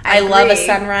 'em. I agree. love a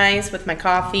sunrise with my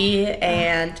coffee,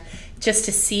 and just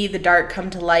to see the dark come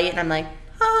to light, and I'm like,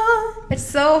 ah. It's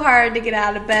so hard to get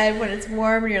out of bed when it's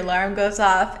warm and your alarm goes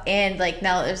off. And like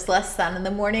now there's less sun in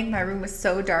the morning. My room was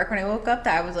so dark when I woke up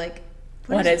that I was like,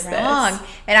 what is wrong? This?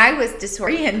 And I was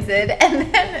disoriented.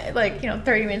 And then like,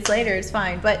 30 minutes later it's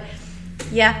fine. But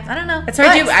yeah, I don't know. That's what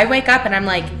I do. I wake up and I'm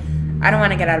like, I don't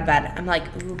want to get out of bed. I'm like,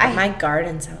 ooh, but my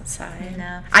garden's outside.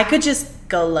 No. I could just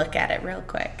go look at it real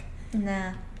quick.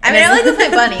 Nah. I mean, I like to play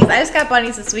bunnies. I just got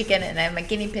bunnies this weekend and I have my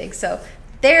guinea pigs. So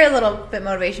they're a little bit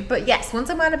motivation. But yes, once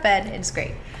I'm out of bed, it's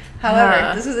great.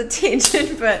 However, this was a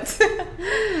tangent, but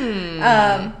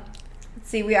let's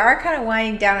see. We are kind of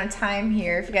winding down on time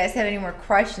here. If you guys have any more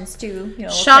questions too,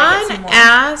 we'll Sean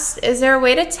asked, is there a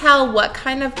way to tell what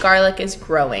kind of garlic is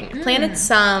growing? I planted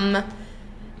some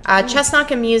chestnut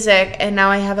and music, and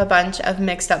now I have a bunch of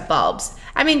mixed up bulbs.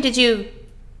 I mean, did you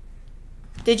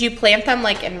plant them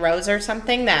like in rows or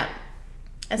something that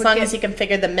as long as you can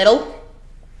figure the middle?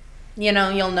 you know,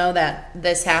 you'll know that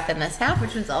this happened.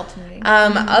 Which one's alternating?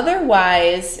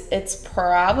 Otherwise, it's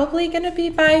probably going to be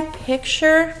by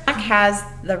picture. It has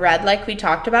the red like we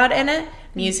talked about in it.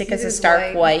 Music is a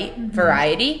stark white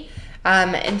variety.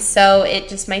 And so it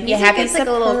just might be a happy surprise. It's like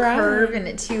a little curve in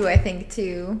it too, I think,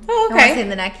 too. Oh, okay. I want to say in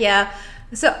the neck, yeah.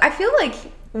 So I feel like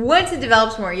once it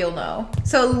develops more, you'll know.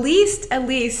 So at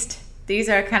least these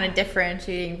are kind of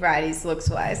differentiating varieties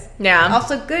looks-wise. Yeah.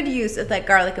 Also, good use of that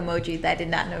garlic emoji that I did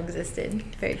not know existed.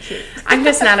 Very cute. I'm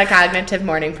just not a cognitive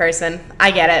morning person.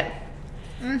 I get it.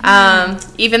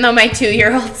 Even though my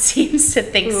 2-year-old seems to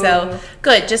think so.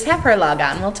 Good. Just have her log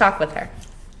on. We'll talk with her.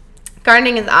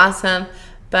 Gardening is awesome,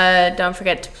 but don't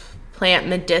forget to plant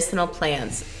medicinal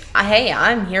plants. Hey,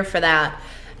 I'm here for that.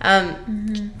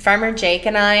 Farmer Jake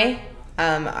and I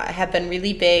have been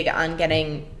really big on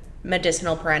getting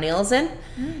medicinal perennials in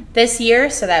this year,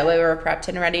 so that way we're prepped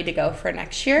and ready to go for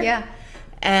next year. Yeah.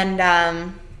 And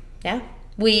yeah,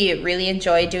 we really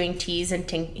enjoy doing teas and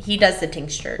he does the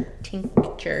tinctures.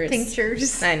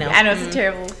 I know. I know it's a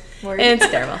terrible word. It's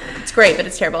terrible. It's great, but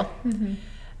it's terrible.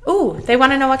 Ooh, they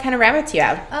want to know what kind of rabbits you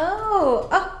have.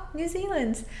 Oh, New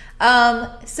Zealand's.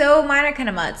 So mine are kind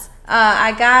of mutts.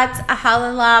 I got a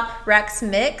Holland Lop Rex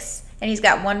mix, and he's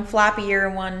got one floppy ear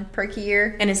and one perky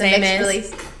ear. And his name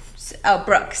is?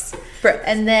 Brooks.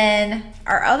 And then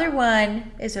our other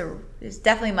one is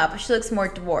definitely a mutt, but she looks more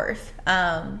dwarf.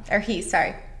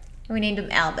 Sorry. We named him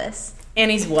Albus.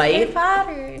 And he's white. Harry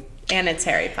Potter. And it's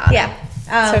Harry Potter.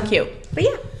 Yeah. So cute. But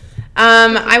yeah.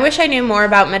 I wish I knew more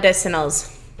about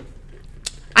medicinals.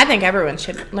 I think everyone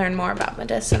should learn more about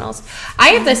medicinals. I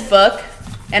have this book,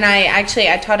 and I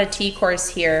taught a tea course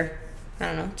here, I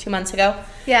don't know, 2 months ago.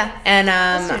 Yeah. And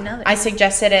I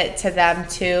suggested it to them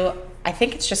too. I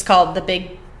think it's just called The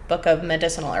Big Book of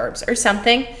Medicinal Herbs or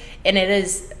something, and it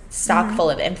is stock full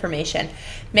of information.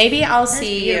 Maybe I'll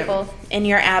see in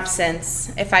your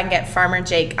absence if I can get Farmer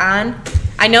Jake on.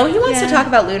 I know he wants to talk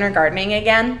about lunar gardening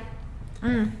again.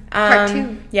 Part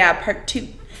 2. Yeah, part 2.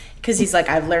 Because he's like,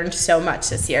 I've learned so much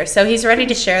this year. So he's ready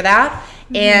to share that.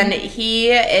 And he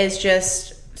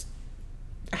is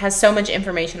has so much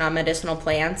information on medicinal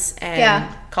plants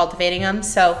and cultivating them.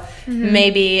 So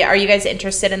maybe, are you guys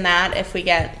interested in that if we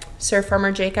get Sir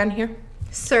Farmer Jake on here?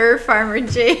 Sir Farmer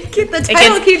Jake. The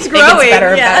title keeps growing. It gets better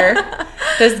and better.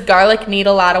 Does garlic need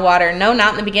a lot of water? No,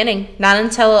 not in the beginning. Not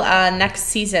until next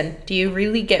season. Do you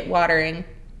really get watering?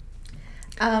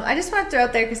 I just want to throw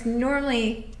out there, because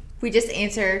normally we just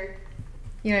answer,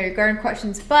 your garden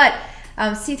questions. But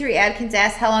C3 Adkins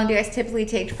asked, how long do you guys typically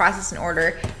take to process an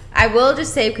order? I will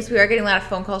just say, because we are getting a lot of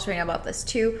phone calls right now about this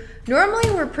too,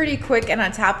 normally we're pretty quick and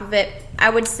on top of it. I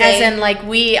would say, as in, like,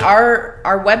 our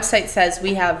website says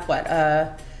we have what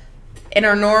in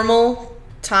our normal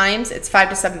times it's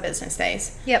 5 to 7 business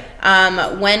days. Yep.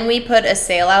 When we put a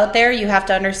sale out there, you have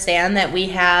to understand that we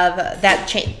have that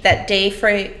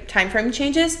time frame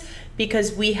changes,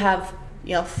 because we have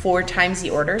 4 times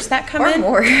the orders that come in.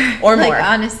 Or more,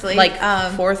 honestly. Like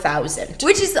 4,000.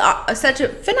 Which is such a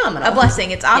phenomenal. A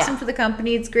blessing. It's awesome for the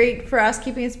company. It's great for us,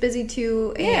 keeping us busy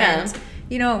too. And,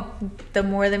 the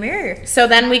more the merrier. So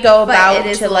then we go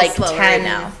about to like 10, right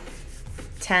now.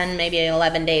 10, maybe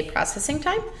 11-day processing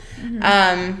time.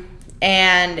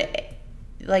 And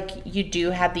like, you do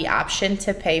have the option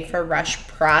to pay for rush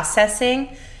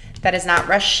processing. That is not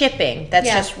rush shipping. That's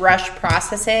just rush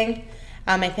processing.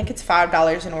 I think it's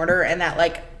 $5 an order, and that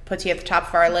like puts you at the top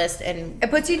of our list, and it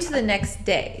puts you to the next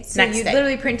day. So you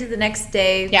literally print it the next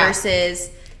day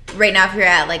versus right now if you're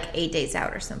at like 8 days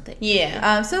out or something.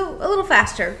 Yeah. So a little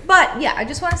faster, but yeah, I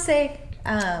just want to say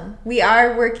we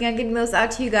are working on getting those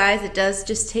out to you guys. It does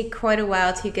just take quite a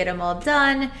while to get them all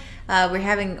done. We're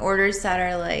having orders that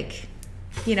are like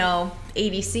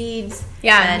 80 seeds.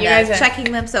 Yeah, and you guys are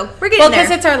checking them. So we're getting there. Well,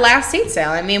 because it's our last seed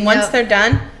sale. I mean, once they're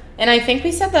done. And I think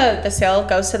we said the sale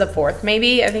goes to the 4th,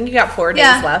 maybe. I think you got 4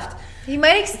 days left. He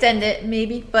might extend it,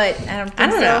 maybe, but I don't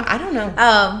think so. I don't know.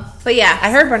 But yeah. I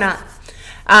heard we're not.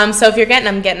 So if you're getting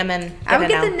them in. I would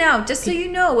get them now. Just so you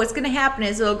know, what's going to happen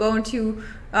is it'll go into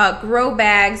grow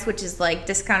bags, which is like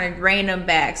discounted random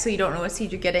bags, so you don't know what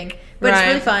seed you're getting. But it's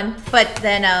really fun. But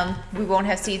then we won't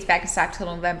have seeds back in stock till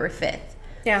November 5th.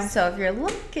 Yeah. So if you're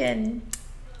looking,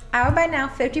 I would buy now.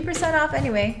 50% off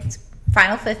anyway. It's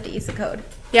Final 50 is the code.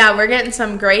 Yeah, we're getting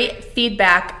some great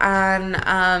feedback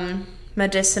on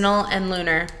medicinal and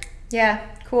lunar. Yeah,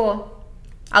 cool.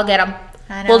 I'll get them.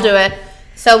 I know. We'll do it.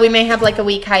 So we may have like a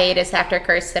week hiatus after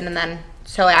Kirsten, and then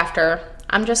so after,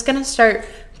 I'm just going to start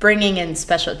bringing in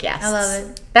special guests. I love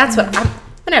it. That's what I'm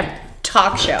going to have a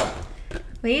talk show.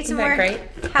 We need some Isn't that more.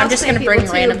 Great. I'm just going to bring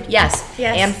random, yes,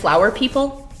 and flower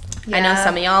people. I know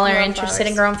some of y'all are interested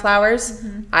in growing flowers.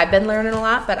 Mm-hmm. I've been learning a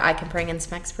lot, but I can bring in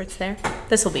some experts there.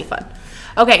 This will be fun.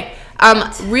 Okay,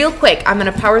 real quick, I'm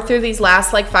going to power through these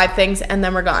last like 5 things, and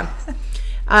then we're gone.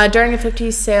 During a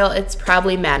 50s sale, it's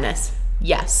probably madness.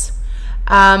 Yes.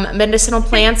 Medicinal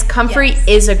plants, comfrey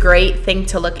is a great thing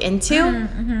to look into.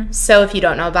 Mm-hmm. So if you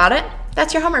don't know about it,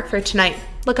 that's your homework for tonight.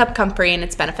 Look up comfrey and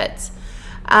its benefits.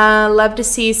 Love to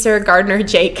see Sir Gardener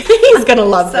Jake. He's gonna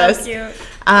love this. So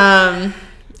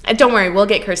cute. Don't worry, we'll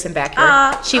get Kirsten back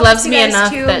here. She loves me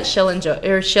enough that she'll enjoy,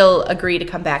 or she'll agree to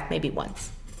come back maybe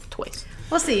once, twice.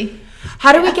 We'll see.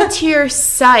 How do we get to your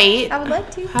site? I would like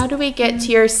to. How do we get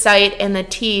to your site and the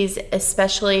teas,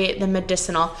 especially the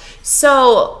medicinal?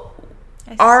 So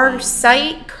our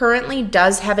site currently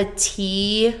does have a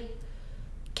tea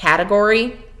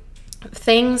category.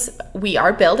 Things, we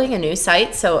are building a new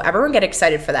site, so everyone get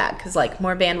excited for that, because like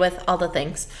more bandwidth, all the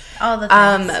things.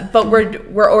 But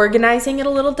we're organizing it a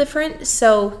little different.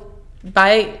 So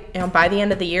by the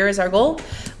end of the year is our goal.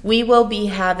 We will be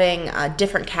having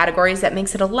different categories that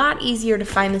makes it a lot easier to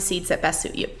find the seeds that best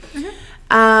suit you.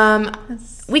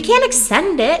 We can't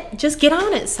extend it. Just get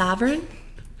on it, Sovereign.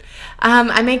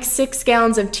 I make 6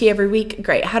 gallons of tea every week.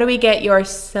 Great. How do we get your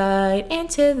site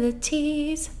into the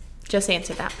teas? Just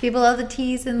answer that. People love the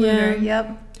teas and lunar.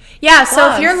 Yep. Yeah,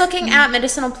 so if you're looking at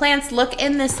medicinal plants, look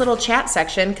in this little chat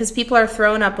section, because people are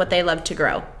throwing up what they love to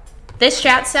grow. This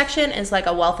chat section is like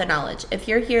a wealth of knowledge. If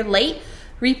you're here late,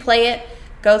 replay it,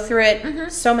 go through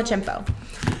it. So much info.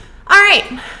 All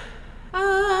right.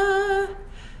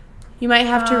 You might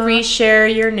have to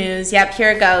reshare your news. Yep,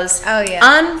 here it goes. Oh, yeah.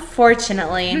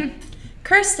 Unfortunately,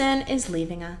 Kirsten is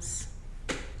leaving us.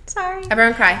 Sorry.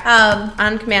 Everyone cry.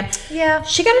 On command. Yeah.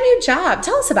 She got a new job.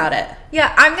 Tell us about it.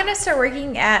 Yeah, I'm going to start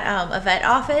working at a vet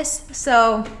office.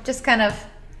 So just kind of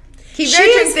keep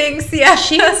nurturing things. Yeah.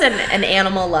 She is an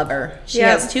animal lover. She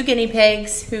has 2 guinea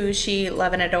pigs who she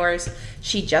loves and adores.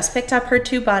 She just picked up her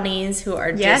 2 bunnies who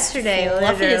are just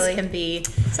fluffy as can be.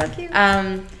 So cute.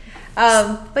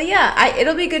 But yeah,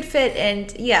 it'll be a good fit,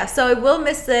 and yeah, so I will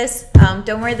miss this.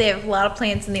 Don't worry, they have a lot of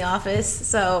plants in the office,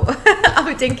 so I'll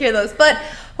be taking care of those. But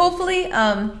hopefully,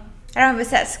 I don't have a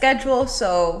set schedule,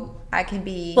 so I can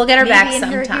be. We'll get her back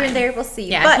sometime. Here and there, we'll see.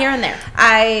 Yeah, but here and there.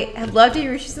 I have loved to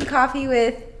root some coffee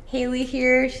with Haley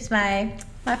here. She's my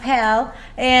pal,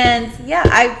 and yeah,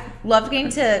 I love getting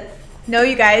to know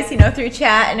you guys, through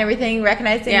chat and everything,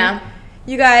 recognizing. Yeah.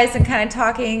 You guys, and kind of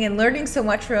talking and learning so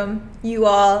much from you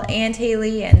all and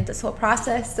Haley and this whole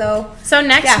process. So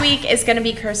next week is going to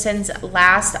be Kirsten's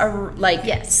last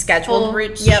scheduled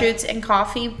root shoots and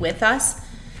coffee with us.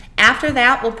 After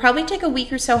that, we'll probably take a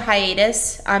week or so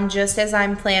hiatus, just as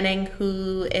I'm planning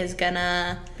who is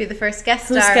gonna be the first guest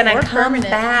star, who's gonna come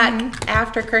back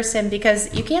after Kirsten,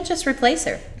 because you can't just replace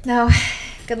her. No,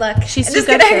 good luck. She's too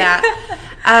good for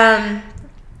that.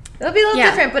 It'll be a little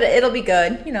different, but it'll be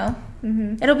good.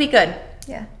 It'll be good.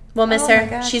 Yeah. We'll miss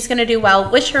her. She's going to do well.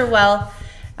 Wish her well.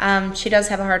 She does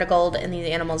have a heart of gold, and these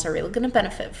animals are really going to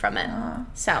benefit from it.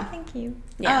 So thank you.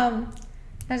 Yeah.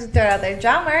 I was going to throw it out there.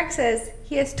 John Mark says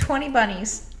he has 20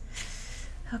 bunnies.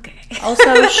 Okay.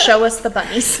 Also, show us the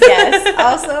bunnies. Yes.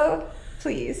 Also,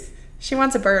 please. She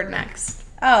wants a bird next.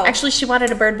 Oh. Actually, she wanted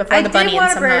a bird before the bunny,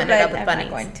 and somehow ended up with bunnies.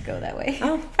 I'm not going to go that way.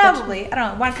 Oh, probably. I don't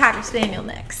know. I want a Cocker Spaniel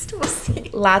next. We'll see.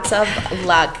 Lots of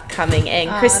luck coming in.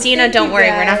 Christina, don't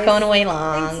worry. We're not going away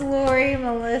long. Thanks, Lori,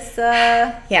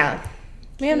 Melissa. Yeah.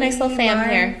 We have a nice little fam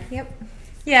here. Yep.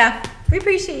 Yeah. We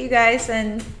appreciate you guys,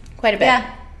 and quite a bit.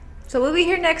 Yeah. So we'll be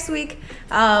here next week.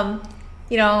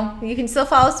 You can still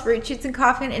follow us for Root Shoots and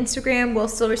Coffee on Instagram. We'll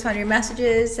still respond to your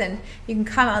messages, and you can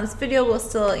comment on this video. We'll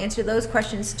still answer those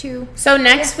questions too. So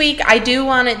next week, I do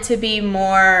want it to be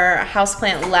more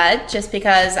houseplant led, just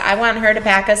because I want her to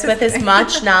pack us with as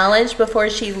much knowledge before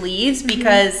she leaves,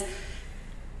 because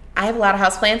I have a lot of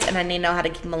houseplants and I need to know how to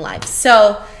keep them alive.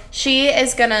 So she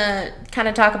is gonna kind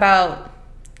of talk about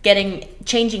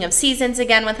changing of seasons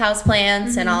again with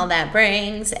houseplants and all that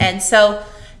brings. And so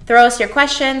throw us your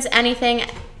questions, anything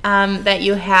that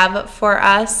you have for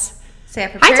us. So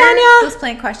prepare Tanya. those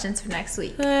plant questions for next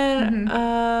week. What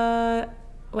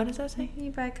does that say?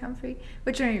 You buy comfrey.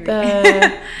 Which one are you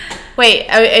reading? Wait,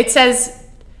 it says,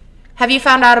 have you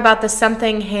found out about the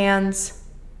something hands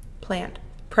plant?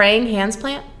 Praying hands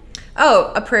plant?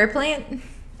 Oh, a prayer plant?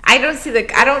 I don't see the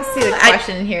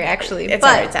question in here actually. It's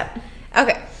all right, it's up.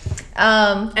 Okay.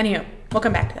 Anywho, we'll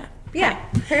come back to that. Yeah.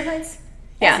 Prayer plants.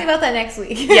 Yeah. We'll see about that next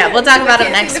week. Yeah, we'll talk about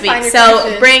it next week.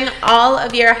 So bring all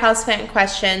of your houseplant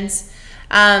questions.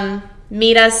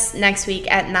 Meet us next week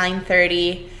at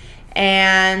 9:30.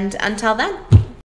 And until then.